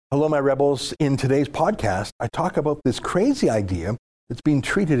Hello, my rebels. In today's podcast, I talk about this crazy idea that's being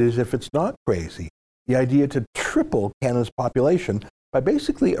treated as if it's not crazy. The idea to triple Canada's population by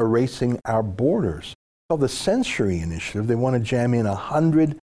basically erasing our borders. It's called the Century Initiative. They want to jam in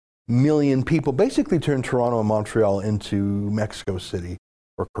 100 million people, basically turn Toronto and Montreal into Mexico City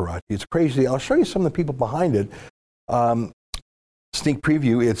or Karachi. It's crazy. I'll show you some of the people behind it. Sneak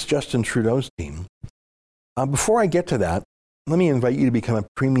preview, it's Justin Trudeau's team. Before I get to that, let me invite you to become a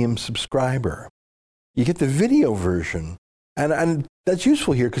premium subscriber. You get the video version, and that's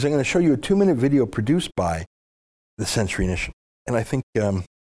useful here because I'm going to show you a 2-minute video produced by the Century Initiative. And I think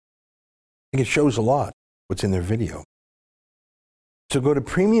it shows a lot what's in their video. So go to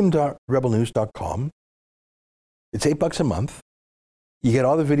premium.rebelnews.com. It's $8 a month. You get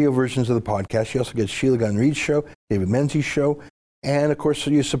all the video versions of the podcast. You also get Sheila Gunn Reid's show, David Menzies' show, and of course,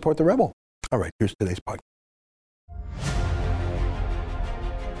 you support the Rebel. All right, here's today's podcast.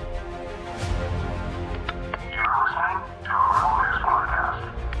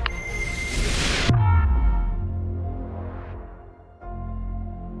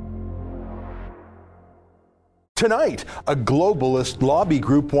 Tonight, a globalist lobby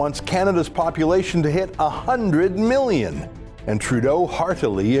group wants Canada's population to hit 100 million, and Trudeau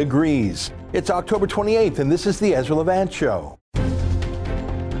heartily agrees. It's October 28th, and this is the Ezra Levant Show.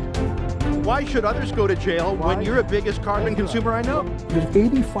 Why should others go to jail when you're the biggest carbon consumer I know? There's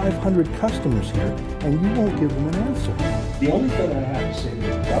 8,500 customers here, and you won't give them an answer. The only thing I have to say to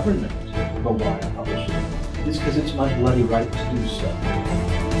the government about why I publish it is because it's my bloody right to do so.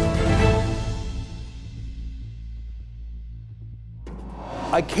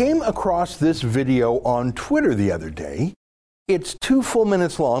 I came across this video on Twitter the other day. It's 2 full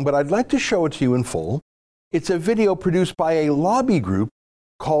minutes long, but I'd like to show it to you in full. It's a video produced by a lobby group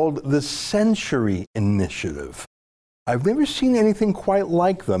called the Century Initiative. I've never seen anything quite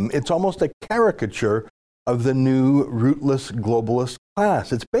like them. It's almost a caricature of the new rootless globalist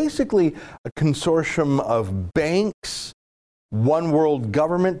class. It's basically a consortium of banks, one world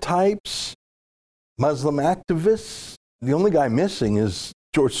government types, Muslim activists. The only guy missing is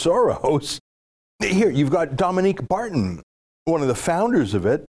George Soros. Here, you've got Dominique Barton, one of the founders of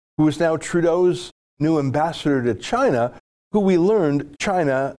it, who is now Trudeau's new ambassador to China, who we learned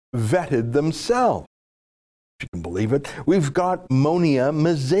China vetted themselves. If you can believe it. We've got Monia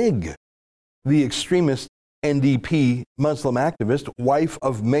Mazig, the extremist NDP Muslim activist, wife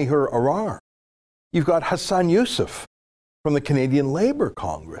of Meher Arar. You've got Hassan Youssef from the Canadian Labour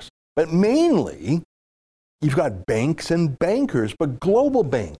Congress. But mainly, you've got banks and bankers, but global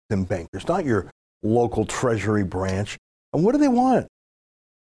banks and bankers, not your local treasury branch. And what do they want?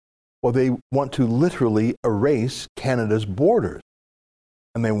 Well, they want to literally erase Canada's borders.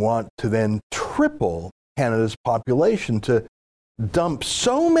 And they want to then triple Canada's population, to dump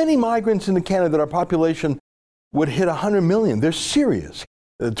so many migrants into Canada that our population would hit 100 million. They're serious.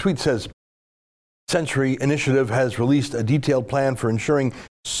 The tweet says, Century Initiative has released a detailed plan for ensuring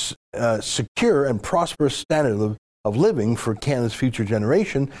secure and prosperous standard of living for Canada's future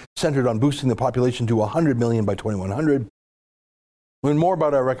generation, centered on boosting the population to 100 million by 2100. Learn more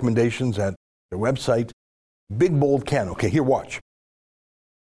about our recommendations at their website, Big Bold Can. Okay, here, watch.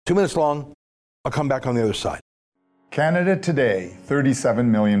 2 minutes long. I'll come back on the other side. Canada today,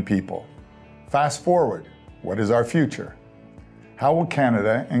 37 million people. Fast forward, what is our future? How will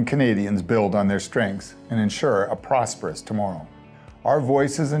Canada and Canadians build on their strengths and ensure a prosperous tomorrow? Our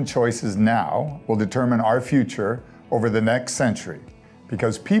voices and choices now will determine our future over the next century,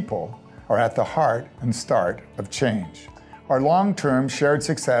 because people are at the heart and start of change. Our long-term shared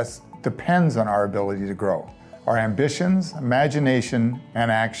success depends on our ability to grow, our ambitions, imagination,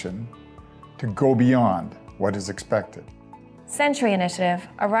 and action to go beyond what is expected. Century Initiative,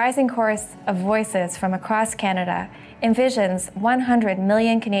 a rising chorus of voices from across Canada, envisions 100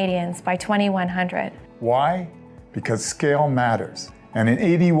 million Canadians by 2100. Why? Because scale matters, and in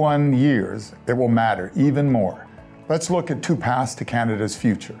 81 years, it will matter even more. Let's look at 2 paths to Canada's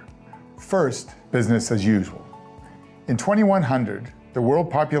future. First, business as usual. In 2100, the world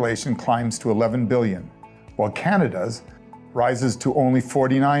population climbs to 11 billion, while Canada's rises to only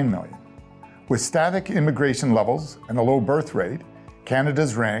 49 million. With static immigration levels and a low birth rate,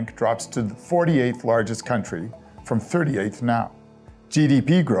 Canada's rank drops to the 48th largest country from 38th now.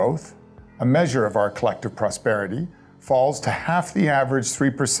 GDP growth, a measure of our collective prosperity, falls to half the average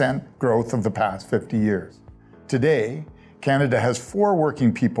 3% growth of the past 50 years. Today, Canada has 4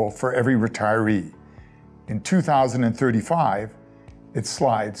 working people for every retiree. In 2035, it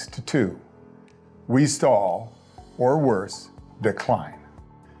slides to 2. We stall, or worse, decline.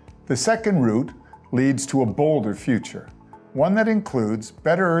 The second route leads to a bolder future, One that includes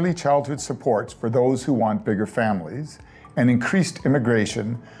better early childhood supports for those who want bigger families and increased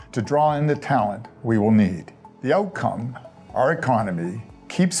immigration to draw in the talent we will need. The outcome, our economy,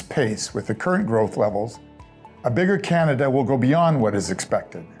 keeps pace with the current growth levels. A bigger Canada will go beyond what is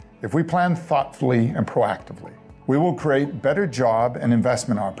expected if we plan thoughtfully and proactively. We will create better job and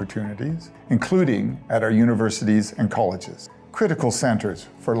investment opportunities, including at our universities and colleges, critical centers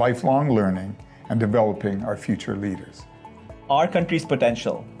for lifelong learning and developing our future leaders. Our country's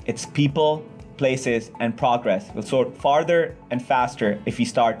potential, its people, places, and progress will soar farther and faster if we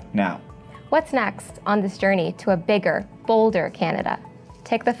start now. What's next on this journey to a bigger, bolder Canada?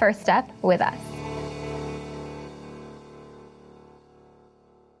 Take the first step with us.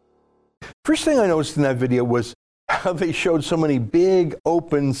 First thing I noticed in that video was how they showed so many big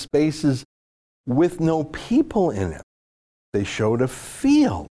open spaces with no people in it. They showed a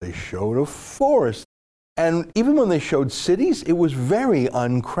field, they showed a forest, and even when they showed cities, it was very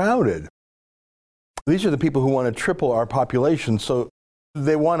uncrowded. These are the people who want to triple our population, so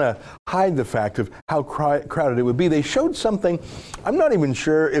they want to hide the fact of how crowded it would be. They showed something, I'm not even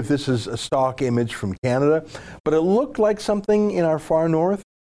sure if this is a stock image from Canada, but it looked like something in our far north.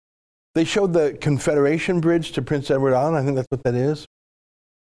 They showed the Confederation Bridge to Prince Edward Island. I think that's what that is.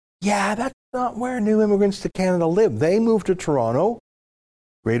 Yeah, that's not where new immigrants to Canada live. They moved to Toronto,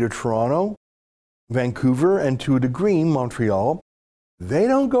 Greater Toronto, Vancouver, and to a degree, Montreal. They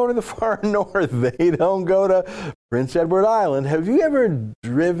don't go to the far north. They don't go to Prince Edward Island. Have you ever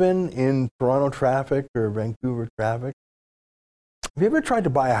driven in Toronto traffic or Vancouver traffic? Have you ever tried to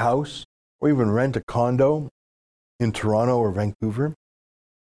buy a house or even rent a condo in Toronto or Vancouver?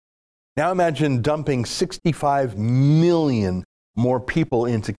 Now imagine dumping 65 million more people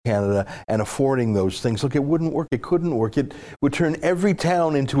into Canada and affording those things. Look, it wouldn't work. It couldn't work. It would turn every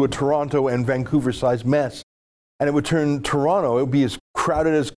town into a Toronto and Vancouver-sized mess. And it would turn Toronto, it would be as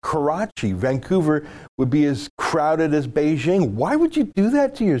crowded as Karachi. Vancouver would be as crowded as Beijing. Why would you do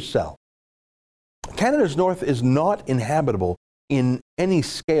that to yourself? Canada's north is not inhabitable in any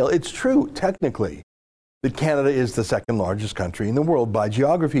scale. It's true, technically, that Canada is the second largest country in the world by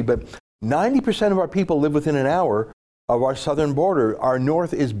geography, but 90% of our people live within an hour of our southern border. Our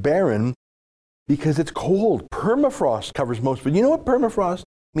north is barren because it's cold. Permafrost covers most of it. You know what permafrost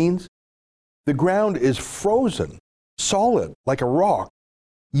means? The ground is frozen, solid, like a rock,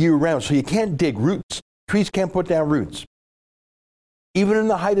 year-round, so you can't dig roots. Trees can't put down roots. Even in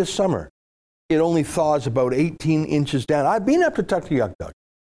the height of summer, it only thaws about 18 inches down. I've been up to Tuktoyaktuk.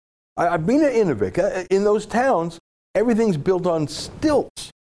 I've been at Inuvik. In those towns, everything's built on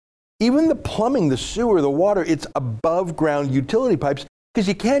stilts. Even the plumbing, the sewer, the water, it's above ground utility pipes because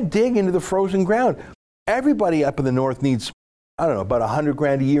you can't dig into the frozen ground. Everybody up in the north needs, I don't know, about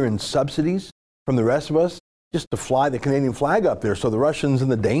 $100,000 a year in subsidies from the rest of us just to fly the Canadian flag up there so the Russians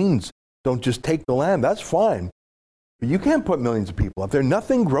and the Danes don't just take the land. That's fine. But you can't put millions of people up there.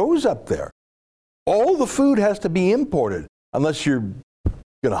 Nothing grows up there. All the food has to be imported unless you're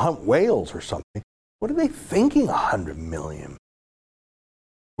going to hunt whales or something. What are they thinking, 100 million?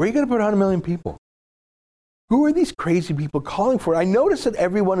 Where are you going to put 100 million people? Who are these crazy people calling for it? I noticed that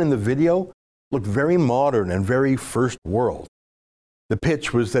everyone in the video looked very modern and very first world. The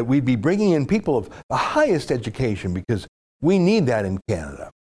pitch was that we'd be bringing in people of the highest education because we need that in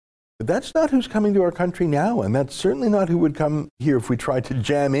Canada. But that's not who's coming to our country now, and that's certainly not who would come here if we tried to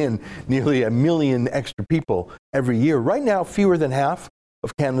jam in nearly 1 million extra people every year. Right now, fewer than half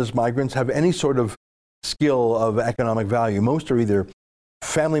of Canada's migrants have any sort of skill of economic value. Most are either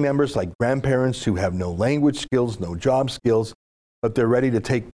family members like grandparents who have no language skills, no job skills, but they're ready to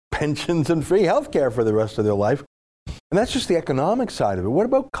take pensions and free health care for the rest of their life. And that's just the economic side of it. What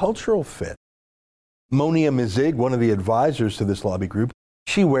about cultural fit? Monia Mizig, one of the advisors to this lobby group,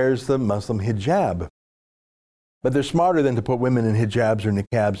 she wears the Muslim hijab. But they're smarter than to put women in hijabs or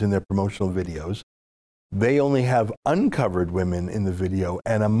niqabs in their promotional videos. They only have uncovered women in the video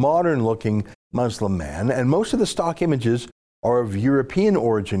and a modern-looking Muslim man, and most of the stock images are of European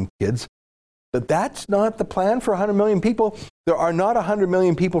origin kids. But that's not the plan for 100 million people. There are not 100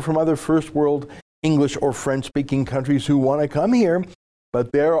 million people from other first world English or French-speaking countries who want to come here,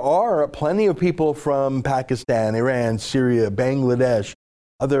 but there are plenty of people from Pakistan, Iran, Syria, Bangladesh,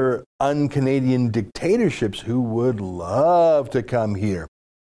 other un-Canadian dictatorships who would love to come here.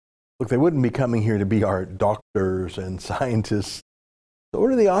 Look, they wouldn't be coming here to be our doctors and scientists. So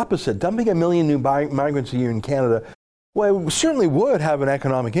what are the opposite? Dumping 1 million new migrants a year in Canada, well, it certainly would have an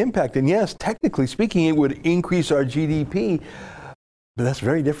economic impact. And yes, technically speaking, it would increase our GDP. But that's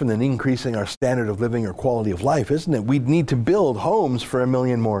very different than increasing our standard of living or quality of life, isn't it? We'd need to build homes for 1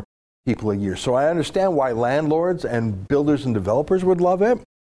 million more people a year. So I understand why landlords and builders and developers would love it.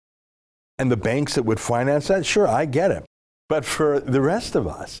 And the banks that would finance that, sure, I get it. But for the rest of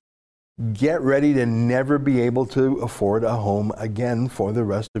us, get ready to never be able to afford a home again for the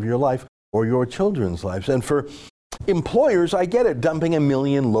rest of your life or your children's lives. And for employers, I get it. Dumping 1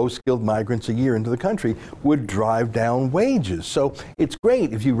 million low-skilled migrants a year into the country would drive down wages. So it's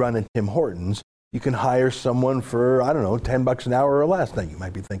great if you run a Tim Hortons. You can hire someone for, I don't know, $10 an hour or less. Now, you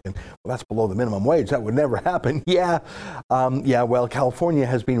might be thinking, well, that's below the minimum wage. That would never happen. Well, California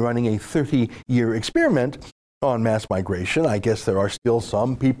has been running a 30-year experiment on mass migration. I guess there are still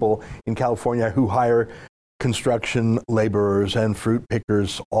some people in California who hire construction laborers and fruit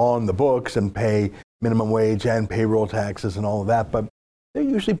pickers on the books and pay minimum wage and payroll taxes and all of that. But they're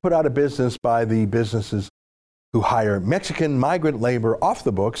usually put out of business by the businesses who hire Mexican migrant labor off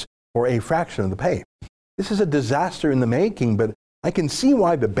the books for a fraction of the pay. This is a disaster in the making, but I can see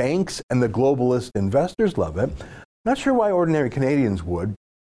why the banks and the globalist investors love it. Not sure why ordinary Canadians would.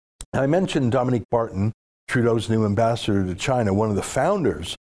 I mentioned Dominique Barton, Trudeau's new ambassador to China, one of the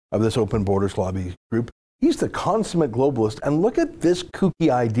founders of this open borders lobby group. He's the consummate globalist, and look at this kooky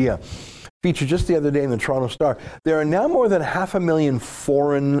idea. Featured just the other day in the Toronto Star. There are now more than 500,000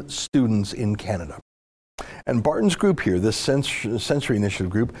 foreign students in Canada. And Barton's group here, this Century Initiative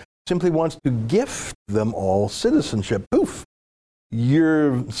group, simply wants to gift them all citizenship. Poof!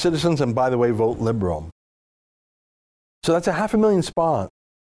 You're citizens, and by the way, vote Liberal. So that's 500,000 spots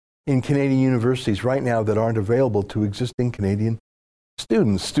in Canadian universities right now that aren't available to existing Canadian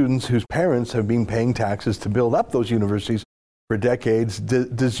students whose parents have been paying taxes to build up those universities for decades.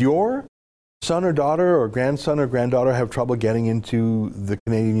 Does your son or daughter or grandson or granddaughter have trouble getting into the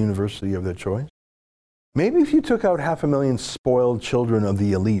Canadian university of their choice? Maybe if you took out 500,000 spoiled children of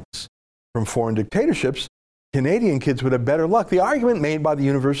the elites from foreign dictatorships, Canadian kids would have better luck. The argument made by the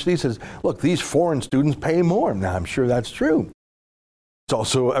universities is, look, these foreign students pay more. Now, I'm sure that's true. It's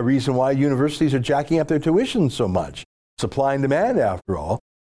also a reason why universities are jacking up their tuition so much. Supply and demand, after all.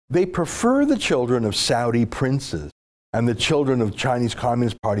 They prefer the children of Saudi princes and the children of Chinese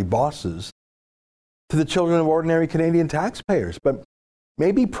Communist Party bosses to the children of ordinary Canadian taxpayers. But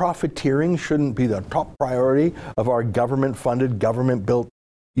maybe profiteering shouldn't be the top priority of our government-funded, government-built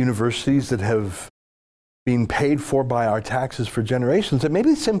universities that have been paid for by our taxes for generations. And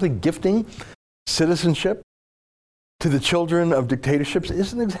maybe simply gifting citizenship to the children of dictatorships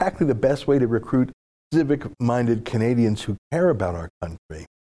isn't exactly the best way to recruit civic-minded Canadians who care about our country.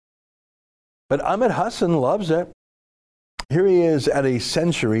 But Ahmed Hassan loves it. Here he is at a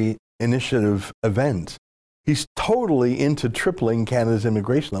Century Initiative event. He's totally into tripling Canada's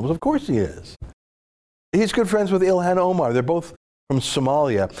immigration levels. Of course he is. He's good friends with Ilhan Omar. They're both from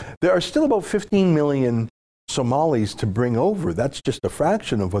Somalia. There are still about 15 million Somalis to bring over. That's just a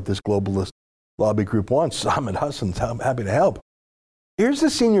fraction of what this globalist lobby group wants. Ahmed Hassan's happy to help. Here's the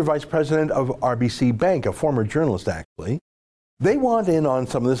senior vice president of RBC Bank, a former journalist actually. They want in on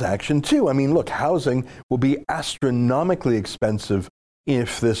some of this action too. I mean, look, housing will be astronomically expensive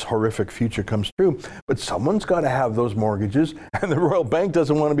if this horrific future comes true. But someone's got to have those mortgages, and the Royal Bank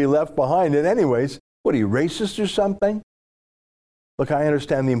doesn't want to be left behind. And anyways, what are you, racist or something? Look, I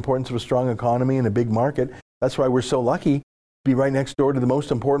understand the importance of a strong economy and a big market. That's why we're so lucky to be right next door to the most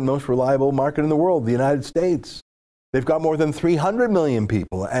important, most reliable market in the world, the United States. They've got more than 300 million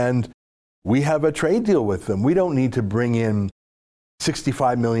people, and we have a trade deal with them. We don't need to bring in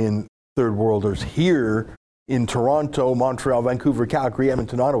 65 million third worlders here in Toronto, Montreal, Vancouver, Calgary,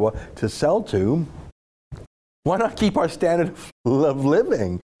 Edmonton, Ottawa to sell to. Why not keep our standard of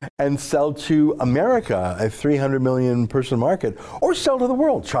living and sell to America, a 300 million person market, or sell to the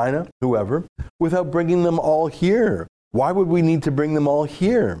world, China, whoever, without bringing them all here? Why would we need to bring them all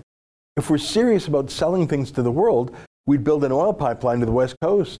here? If we're serious about selling things to the world, we'd build an oil pipeline to the West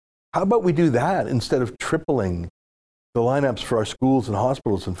Coast. How about we do that instead of tripling the lineups for our schools and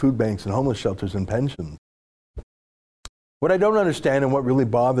hospitals and food banks and homeless shelters and pensions? What I don't understand and what really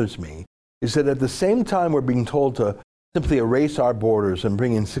bothers me is that at the same time we're being told to simply erase our borders and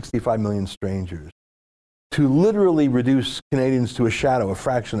bring in 65 million strangers, to literally reduce Canadians to a shadow, a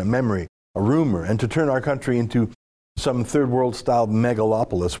fraction, a memory, a rumor, and to turn our country into some third world style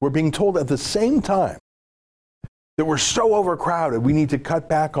megalopolis, we're being told at the same time that we're so overcrowded we need to cut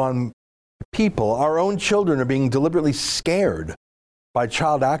back on people. Our own children are being deliberately scared by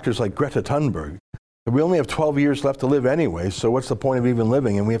child actors like Greta Thunberg. We only have 12 years left to live anyway, so what's the point of even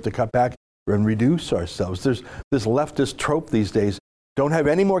living? And we have to cut back and reduce ourselves. There's this leftist trope these days. Don't have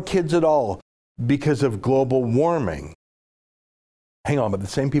any more kids at all because of global warming. Hang on, but the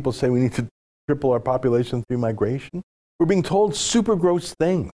same people say we need to triple our population through migration? We're being told super gross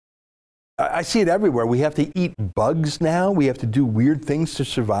things. I see it everywhere. We have to eat bugs now. We have to do weird things to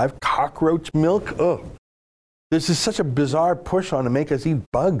survive. Cockroach milk. Ugh. This is such a bizarre push on to make us eat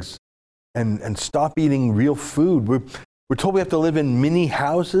bugs and stop eating real food. We're told we have to live in mini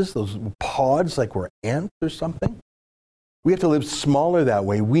houses, those pods like we're ants or something. We have to live smaller that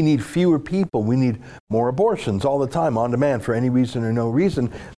way. We need fewer people. We need more abortions all the time, on demand, for any reason or no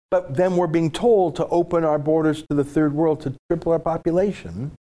reason. But then we're being told to open our borders to the third world to triple our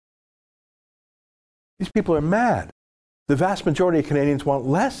population. These people are mad. The vast majority of Canadians want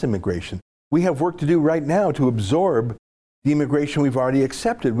less immigration. We have work to do right now to absorb the immigration we've already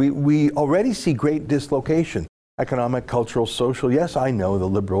accepted. We already see great dislocation, economic, cultural, social. Yes, I know the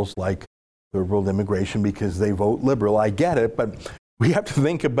Liberals like third world immigration because they vote Liberal. I get it, but we have to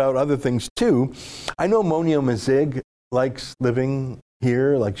think about other things too. I know Monio Mazig likes living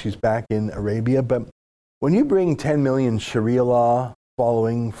here, like she's back in Arabia, but when you bring 10 million Sharia law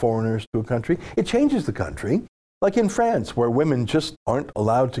following foreigners to a country, it changes the country. Like in France, where women just aren't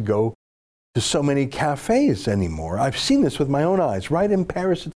allowed to go to so many cafes anymore. I've seen this with my own eyes, right in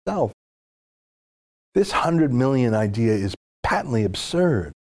Paris itself. This 100 million idea is patently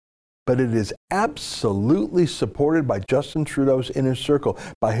absurd, but it is absolutely supported by Justin Trudeau's inner circle,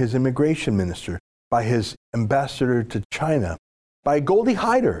 by his immigration minister, by his ambassador to China, by Goldie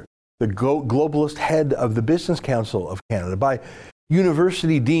Hyder, the globalist head of the Business Council of Canada, by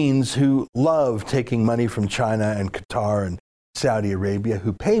university deans who love taking money from China and Qatar and Saudi Arabia,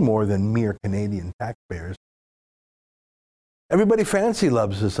 who pay more than mere Canadian taxpayers. Everybody fancy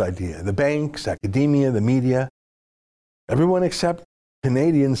loves this idea. The banks, academia, the media, everyone except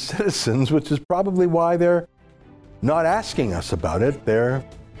Canadian citizens, which is probably why they're not asking us about it. They're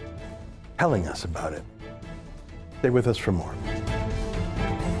telling us about it. Stay with us for more.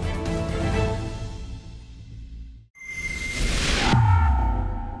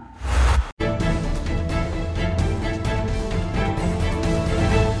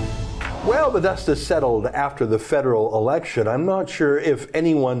 Well, the dust has settled after the federal election. I'm not sure if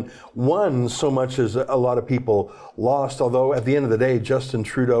anyone won so much as a lot of people lost, although at the end of the day, Justin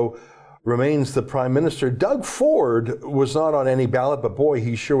Trudeau remains the Prime Minister. Doug Ford was not on any ballot, but boy,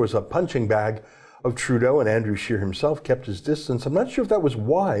 he sure was a punching bag of Trudeau, and Andrew Scheer himself kept his distance. I'm not sure if that was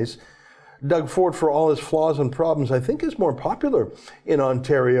wise. Doug Ford, for all his flaws and problems, I think is more popular in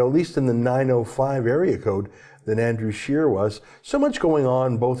Ontario, at least in the 905 area code, than Andrew Scheer was. So much going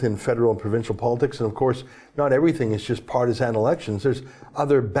on both in federal and provincial politics, and of course, not everything is just partisan elections. There's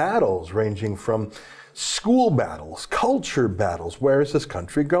other battles ranging from school battles, culture battles. Where is this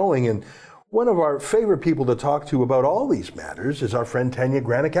country going? And one of our favorite people to talk to about all these matters is our friend Tanya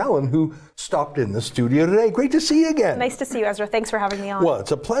Granick-Allen, who stopped in the studio today. Great to see you again. Nice to see you, Ezra. Thanks for having me on. Well,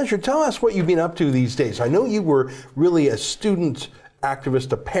 it's a pleasure. Tell us what you've been up to these days. I know you were really a student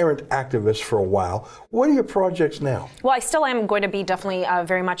activist, a parent activist for a while. What are your projects now? Well, I still am going to be definitely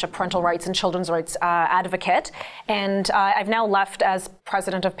very much a parental rights and children's rights advocate. And I've now left as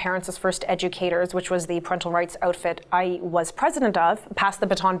president of Parents as First Educators, which was the parental rights outfit I was president of, passed the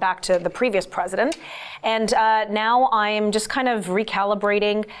baton back to the previous president. And now I'm just kind of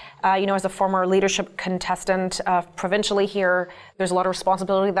recalibrating, as a former leadership contestant provincially here, there's a lot of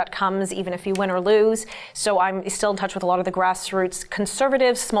responsibility that comes even if you win or lose. So I'm still in touch with a lot of the grassroots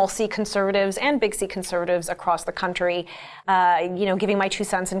conservatives, small c conservatives and big C conservatives across the country, giving my 2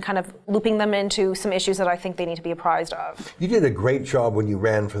 cents and kind of looping them into some issues that I think they need to be apprised of. You did a great job when you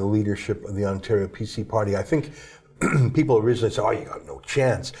ran for the leadership of the Ontario PC Party. I think people originally said, you got no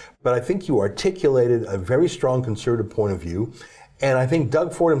chance. But I think you articulated a very strong conservative point of view. And I think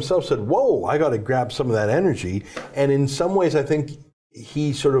Doug Ford himself said, whoa, I got to grab some of that energy. And in some ways, I think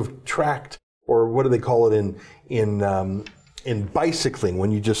he sort of tracked, or what do they call it in bicycling,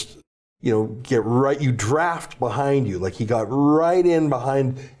 when you just, get right, you draft behind you, like he got right in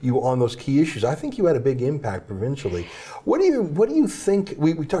behind you on those key issues. I think you had a big impact provincially. What do you think,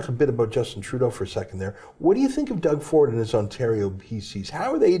 we talked a bit about Justin Trudeau for a second there. What do you think of Doug Ford and his Ontario PCs?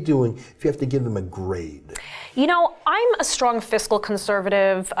 How are they doing if you have to give them a grade? I'm a strong fiscal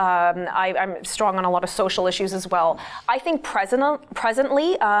conservative. I'm strong on a lot of social issues as well. I think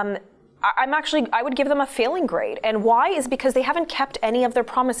presently, I would give them a failing grade. And why is because they haven't kept any of their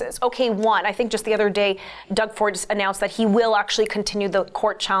promises. Okay, one, I think just the other day, Doug Ford announced that he will actually continue the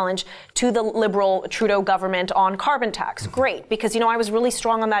court challenge to the Liberal Trudeau government on carbon tax. Mm-hmm. Great, because, I was really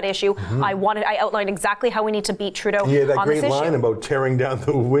strong on that issue. Mm-hmm. I outlined exactly how we need to beat Trudeau on this issue. Yeah, that great line about tearing down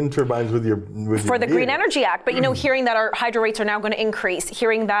the wind turbines with your For the Green Energy Act. But, hearing that our hydro rates are now going to increase,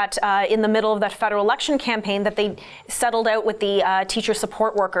 hearing that in the middle of that federal election campaign that they settled out with the teacher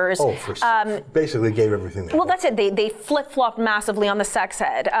support workers. Basically gave everything they Well, that's it. They flip-flopped massively on the sex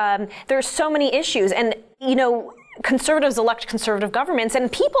ed. There's so many issues. And, conservatives elect conservative governments,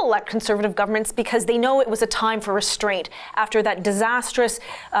 and people elect conservative governments because they know it was a time for restraint. After that disastrous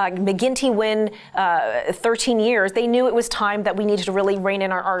McGuinty win, 13 years, they knew it was time that we needed to really rein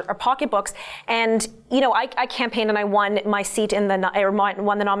in our pocketbooks. And, I campaigned and I won my seat won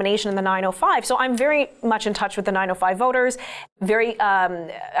the nomination in the 905. So I'm very much in touch with the 905 voters.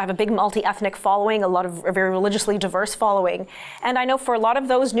 I have a big multi-ethnic following, a lot of a very religiously diverse following. And I know for a lot of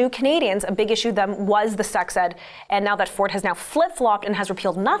those new Canadians, a big issue to them was the sex ed. And now that Ford has now flip-flopped and has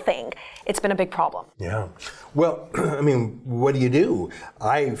repealed nothing, it's been a big problem. Yeah. Well, what do?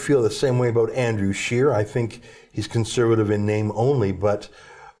 I feel the same way about Andrew Scheer. I think he's conservative in name only, but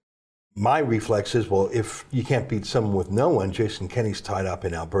my reflex is, well, if you can't beat someone with no one, Jason Kenney's tied up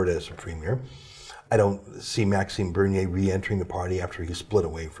in Alberta as a premier. I don't see Maxime Bernier re-entering the party after he split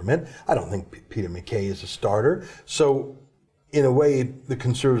away from it. I don't think Peter MacKay is a starter. So, in a way, the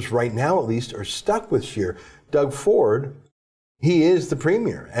Conservatives right now, at least, are stuck with Scheer. Doug Ford, he is the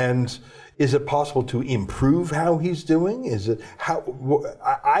premier. And is it possible to improve how he's doing?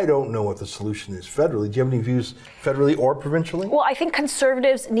 I don't know what the solution is federally. Do you have any views federally or provincially? Well, I think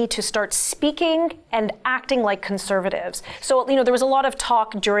Conservatives need to start speaking and acting like Conservatives. So, there was a lot of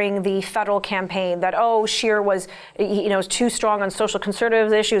talk during the federal campaign that, Scheer was, too strong on social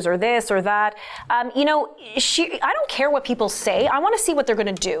conservative issues or this or that. Scheer, I don't care what people say. I want to see what they're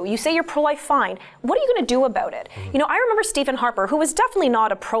going to do. You say you're pro-life, fine. What are you going to do about it? Mm-hmm. I remember Stephen Harper, who was definitely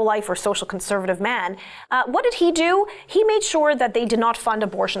not a pro-life or social conservative man. What did he do? He made sure that they did not fund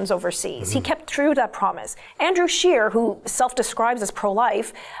abortions overseas. Mm-hmm. He kept true to that promise. Andrew Scheer, who self-describes as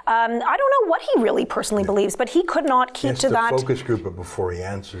pro-life, I don't know what he really personally believes, but he could not keep to that. Focus group before he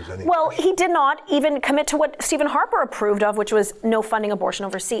answers anything. Well, he did not even commit to what Stephen Harper approved of, which was no funding abortion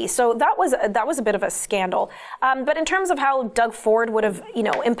overseas. So that was a bit of a scandal. But in terms of how Doug Ford would have,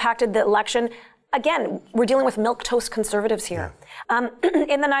 impacted the election, again, we're dealing with milquetoast conservatives here. Yeah.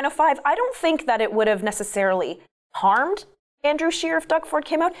 In the 905, I don't think that it would have necessarily harmed Andrew Scheer if Doug Ford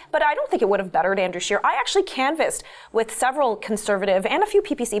came out, but I don't think it would have bettered Andrew Scheer. I actually canvassed with several conservative and a few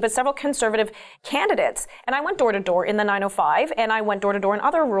PPC, but several conservative candidates, and I went door to door in the 905, and I went door to door in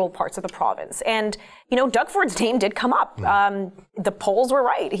other rural parts of the province. And, Doug Ford's name did come up. The polls were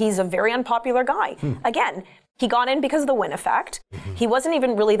right. He's a very unpopular guy. Again, he got in because of the Wynne effect. Mm-hmm. He wasn't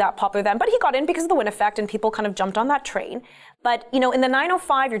even really that popular then, but he got in because of the Wynne effect, and people kind of jumped on that train. But, in the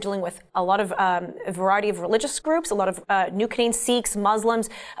 905, you're dealing with a lot of a variety of religious groups, a lot of New Canadian Sikhs, Muslims,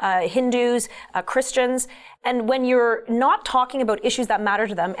 Hindus, Christians. And when you're not talking about issues that matter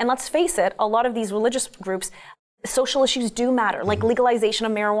to them, and let's face it, a lot of these religious groups, social issues do matter, like legalization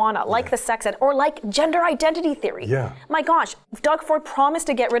of marijuana, like the sex ed, or like gender identity theory. Yeah. My gosh, Doug Ford promised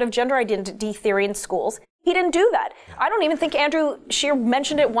to get rid of gender identity theory in schools. He didn't do that. I don't even think Andrew Scheer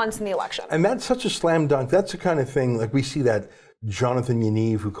mentioned it once in the election. And that's such a slam dunk. That's the kind of thing, like we see that Jonathan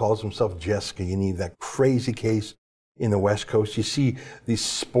Yaniv, who calls himself Jessica Yaniv, that crazy case in the West Coast. You see these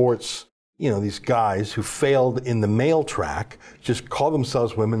sports, these guys who failed in the male track just call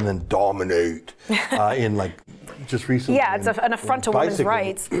themselves women and then dominate in just recently. Yeah, it's an affront to women's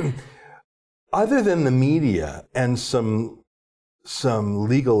rights. Other than the media and some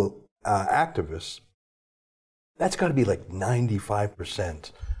legal activists, that's got to be like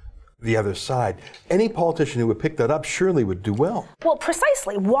 95% the other side. Any politician who would pick that up surely would do well. Well,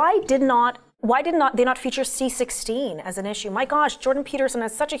 precisely. Why did they not feature C16 as an issue? My gosh, Jordan Peterson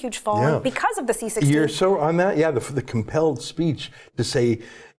has such a huge following because of the C16. You're so on that? Yeah, the compelled speech to say,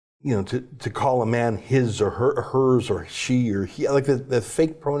 to call a man his or hers or she or he, like the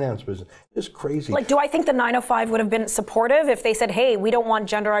fake pronouns business, is crazy. Do I think the 905 would have been supportive if they said, hey, we don't want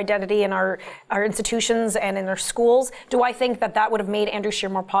gender identity in our institutions and in our schools? Do I think that would have made Andrew Scheer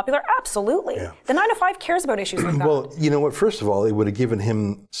more popular? Absolutely. Yeah. The 905 cares about issues like that. Well, you know what? First of all, it would have given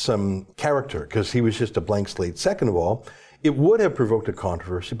him some character because he was just a blank slate. Second of all, it would have provoked a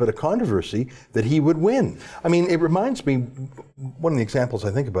controversy, but a controversy that he would win. I mean, it reminds me, one of the examples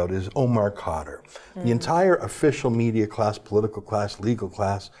I think about is Omar Khadr. The entire official media class, political class, legal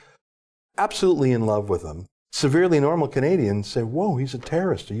class, absolutely in love with him. Severely normal Canadians say, whoa, he's a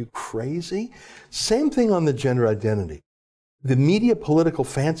terrorist. Are you crazy? Same thing on the gender identity. The media political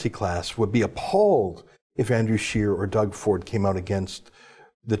fancy class would be appalled if Andrew Scheer or Doug Ford came out against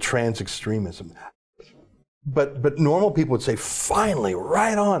the trans extremism. But normal people would say, finally,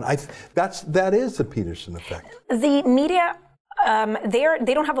 right on. That is the Peterson effect. The media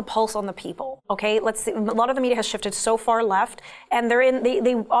they don't have a pulse on the people. Okay, let's see. A lot of the media has shifted so far left, and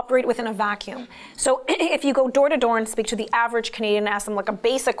they operate within a vacuum. So if you go door to door and speak to the average Canadian and ask them like a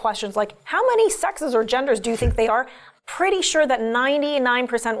basic questions like how many sexes or genders do you think they are? Pretty sure that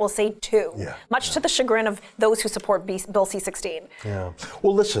 99% will say 2, much to the chagrin of those who support Bill C-16. Yeah.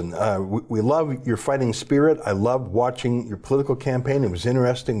 Well, listen, we love your fighting spirit. I loved watching your political campaign. It was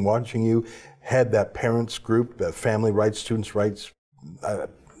interesting watching you head that parents group, family rights, students' rights,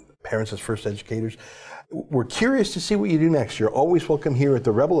 parents as first educators. We're curious to see what you do next. You're always welcome here at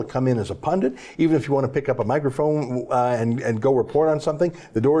The Rebel to come in as a pundit, even if you want to pick up a microphone and go report on something.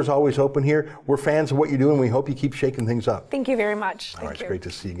 The door is always open here. We're fans of what you do, and we hope you keep shaking things up. Thank you very much. All right, it's great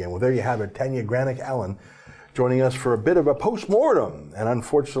to see you again. Well, there you have it, Tanya Granic-Allen joining us for a bit of a post-mortem, and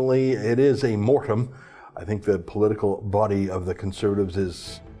unfortunately, it is a mortem. I think the political body of the Conservatives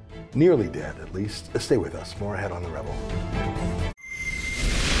is nearly dead, at least. Stay with us. More ahead on The Rebel.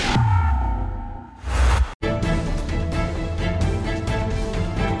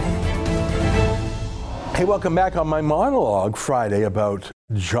 Hey, welcome back. On my monologue Friday about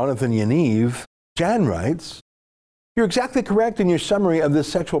Jonathan Yaniv, Jan writes, "You're exactly correct in your summary of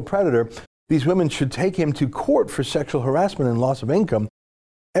this sexual predator. These women should take him to court for sexual harassment and loss of income.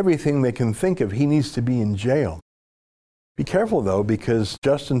 Everything they can think of, he needs to be in jail." Be careful, though, because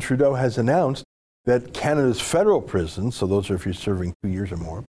Justin Trudeau has announced that Canada's federal prisons, so those are if you're serving 2 years or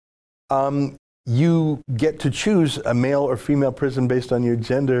more, you get to choose a male or female prison based on your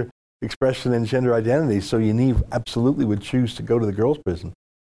gender expression and gender identity, so Yaniv absolutely would choose to go to the girls' prison.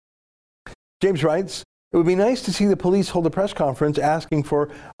 James writes, "It would be nice to see the police hold a press conference asking for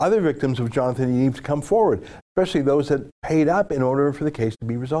other victims of Jonathan Yaniv to come forward, especially those that paid up in order for the case to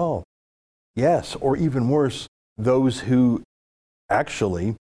be resolved. Yes, or even worse, those who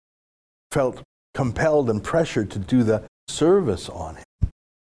actually felt compelled and pressured to do the service on him."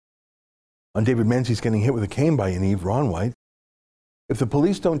 On David Menzies getting hit with a cane by Yaniv, Ron White, "If the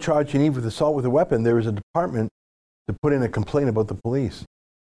police don't charge Yaniv with assault with a weapon, there is a department to put in a complaint about the police."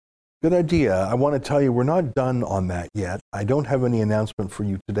 Good idea. I want to tell you, we're not done on that yet. I don't have any announcement for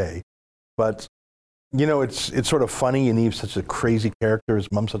you today. But, you know, it's sort of funny. Yaniv's such a crazy character. His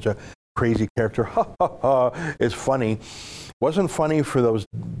mom's such a crazy character. Ha, ha, ha. It's funny. Wasn't funny for those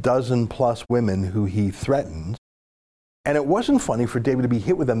dozen-plus women who he threatened. And it wasn't funny for David to be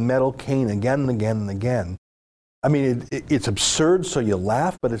hit with a metal cane again and again and again. I mean, it's absurd, so you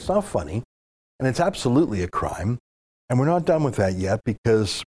laugh, but it's not funny. And it's absolutely a crime. And we're not done with that yet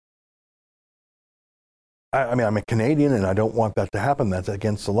because, I mean, I'm a Canadian and I don't want that to happen. That's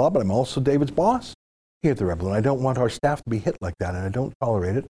against the law, but I'm also David's boss here at The Rebel. And I don't want our staff to be hit like that. And I don't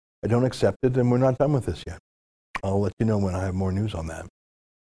tolerate it. I don't accept it. And we're not done with this yet. I'll let you know when I have more news on that.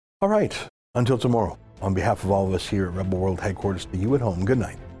 All right. Until tomorrow, on behalf of all of us here at Rebel World Headquarters, to you at home, good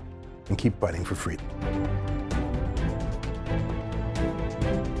night. And keep fighting for freedom.